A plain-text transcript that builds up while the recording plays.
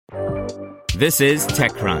This is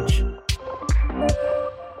TechCrunch.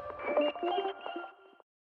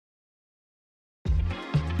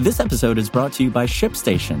 This episode is brought to you by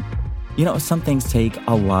ShipStation. You know, some things take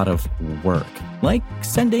a lot of work, like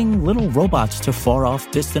sending little robots to far-off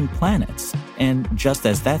distant planets. And just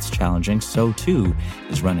as that's challenging, so too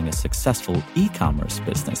is running a successful e-commerce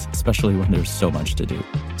business, especially when there's so much to do.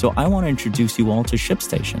 So I want to introduce you all to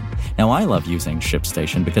ShipStation. Now, I love using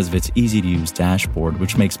ShipStation because of its easy-to-use dashboard,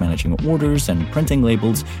 which makes managing orders and printing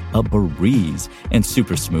labels a breeze and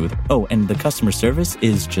super smooth. Oh, and the customer service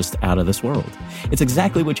is just out of this world. It's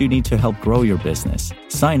exactly what you need to help grow your business.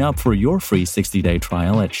 Sign up for your free 60-day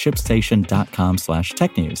trial at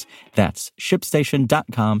shipstation.com/technews. That's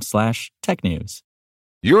shipstation.com/technews.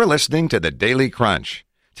 You're listening to the Daily Crunch.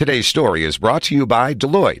 Today's story is brought to you by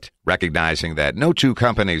Deloitte, recognizing that no two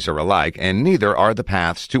companies are alike and neither are the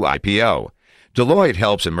paths to IPO. Deloitte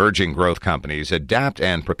helps emerging growth companies adapt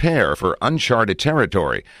and prepare for uncharted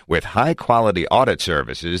territory with high-quality audit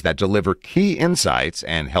services that deliver key insights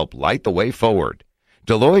and help light the way forward.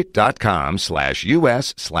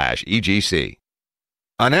 Deloitte.com/US/EGC.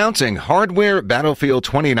 Announcing Hardware Battlefield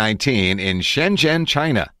 2019 in Shenzhen,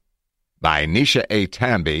 China, by Nisha A.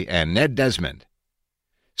 Tambi and Ned Desmond.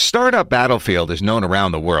 Startup Battlefield is known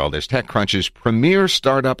around the world as TechCrunch's premier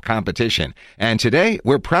startup competition, and today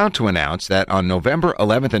we're proud to announce that on November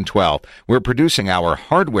 11th and 12th, we're producing our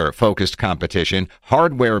hardware-focused competition,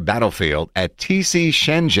 Hardware Battlefield, at TC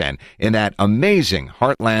Shenzhen in that amazing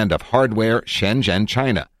heartland of hardware, Shenzhen,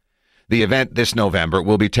 China. The event this November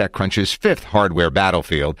will be TechCrunch's fifth hardware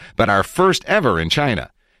battlefield, but our first ever in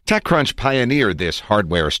China. TechCrunch pioneered this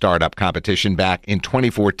hardware startup competition back in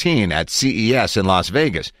 2014 at CES in Las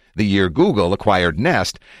Vegas, the year Google acquired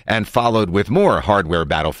Nest, and followed with more hardware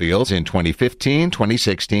battlefields in 2015,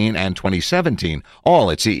 2016, and 2017, all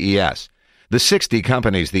at CES. The 60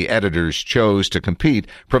 companies the editors chose to compete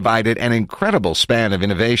provided an incredible span of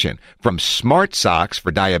innovation, from smart socks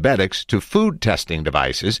for diabetics to food testing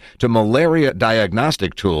devices to malaria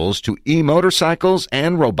diagnostic tools to e-motorcycles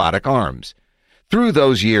and robotic arms. Through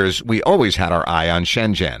those years, we always had our eye on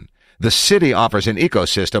Shenzhen. The city offers an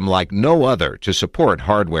ecosystem like no other to support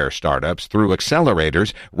hardware startups through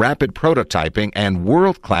accelerators, rapid prototyping, and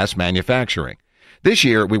world-class manufacturing. This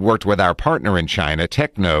year, we worked with our partner in China,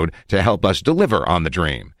 TechNode, to help us deliver on the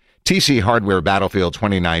dream. TC Hardware Battlefield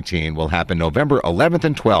 2019 will happen November 11th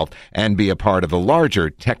and 12th and be a part of the larger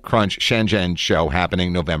TechCrunch Shenzhen show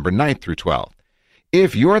happening November 9th through 12th.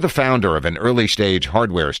 If you're the founder of an early-stage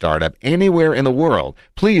hardware startup anywhere in the world,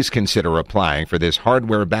 please consider applying for this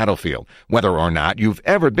hardware battlefield, whether or not you've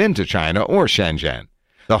ever been to China or Shenzhen.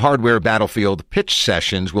 The Hardware Battlefield pitch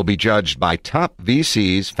sessions will be judged by top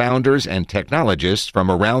VCs, founders, and technologists from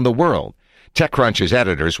around the world. TechCrunch's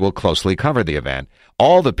editors will closely cover the event.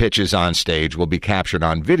 All the pitches on stage will be captured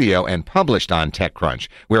on video and published on TechCrunch,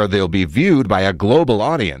 where they'll be viewed by a global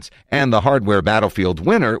audience. And the Hardware Battlefield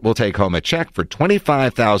winner will take home a check for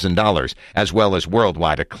 $25,000, as well as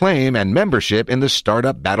worldwide acclaim and membership in the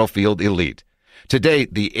Startup Battlefield Elite. To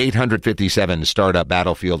date, the 857 Startup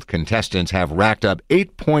Battlefield contestants have racked up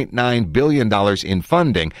 $8.9 billion in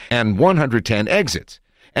funding and 110 exits.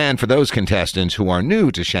 And for those contestants who are new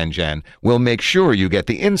to Shenzhen, we'll make sure you get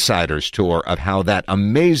the insider's tour of how that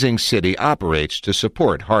amazing city operates to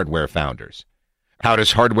support hardware founders. How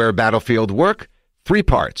does Hardware Battlefield work? 3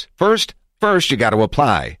 parts. First, you got to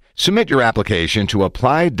apply. Submit your application to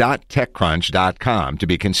apply.techcrunch.com to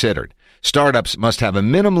be considered. Startups must have a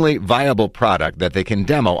minimally viable product that they can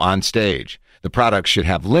demo on stage. The product should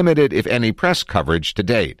have limited, if any, press coverage to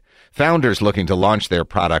date. Founders looking to launch their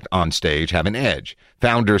product on stage have an edge.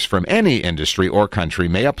 Founders from any industry or country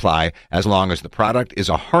may apply as long as the product is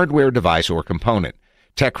a hardware device or component.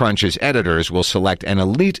 TechCrunch's editors will select an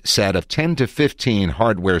elite set of 10 to 15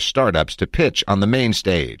 hardware startups to pitch on the main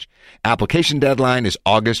stage. Application deadline is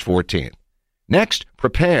August 14th. Next,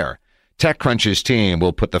 prepare. TechCrunch's team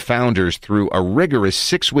will put the founders through a rigorous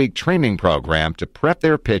 6-week training program to prep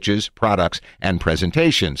their pitches, products, and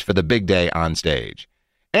presentations for the big day on stage.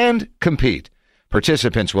 And compete.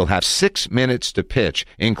 Participants will have 6 minutes to pitch,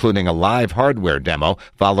 including a live hardware demo,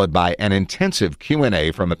 followed by an intensive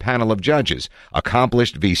Q&A from a panel of judges,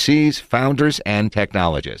 accomplished VCs, founders, and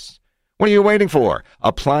technologists. What are you waiting for?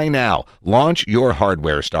 Apply now. Launch your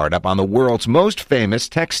hardware startup on the world's most famous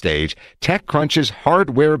tech stage, TechCrunch's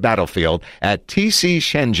Hardware Battlefield at TC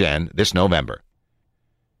Shenzhen this November.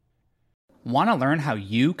 Want to learn how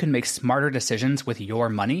you can make smarter decisions with your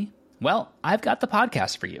money? Well, I've got the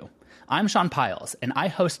podcast for you. I'm Sean Piles, and I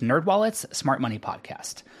host NerdWallet's Smart Money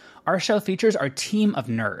Podcast. Our show features our team of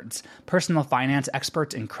nerds, personal finance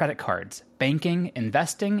experts in credit cards, banking,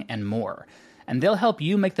 investing, and more. And they'll help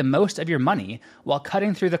you make the most of your money while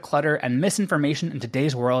cutting through the clutter and misinformation in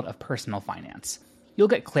today's world of personal finance. You'll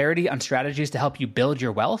get clarity on strategies to help you build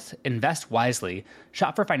your wealth, invest wisely,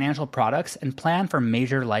 shop for financial products, and plan for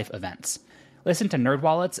major life events. Listen to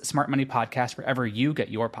NerdWallet's Smart Money Podcast wherever you get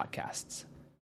your podcasts.